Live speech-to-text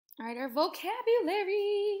All right, our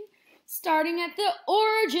vocabulary. Starting at the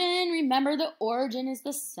origin. Remember, the origin is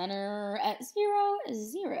the center at 0,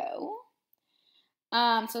 0.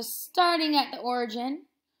 So starting at the origin,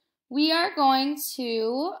 we are going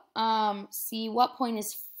to see what point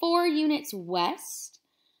is 4 units west.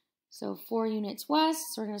 So 4 units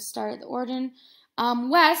west. So we're going to start at the origin.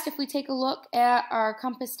 West, if we take a look at our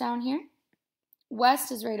compass down here,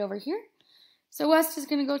 west is right over here. So west is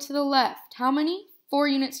going to go to the left. How many? 4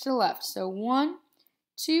 units to the left. So 1,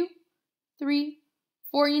 2, 3,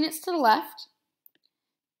 4 units to the left.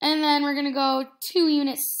 And then we're going to go 2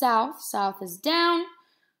 units south. South is down.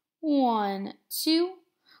 1, 2.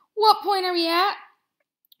 What point are we at?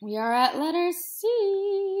 We are at letter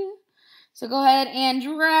C. So go ahead and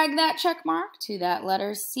drag that check mark to that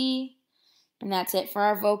letter C. And that's it for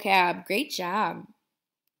our vocab. Great job.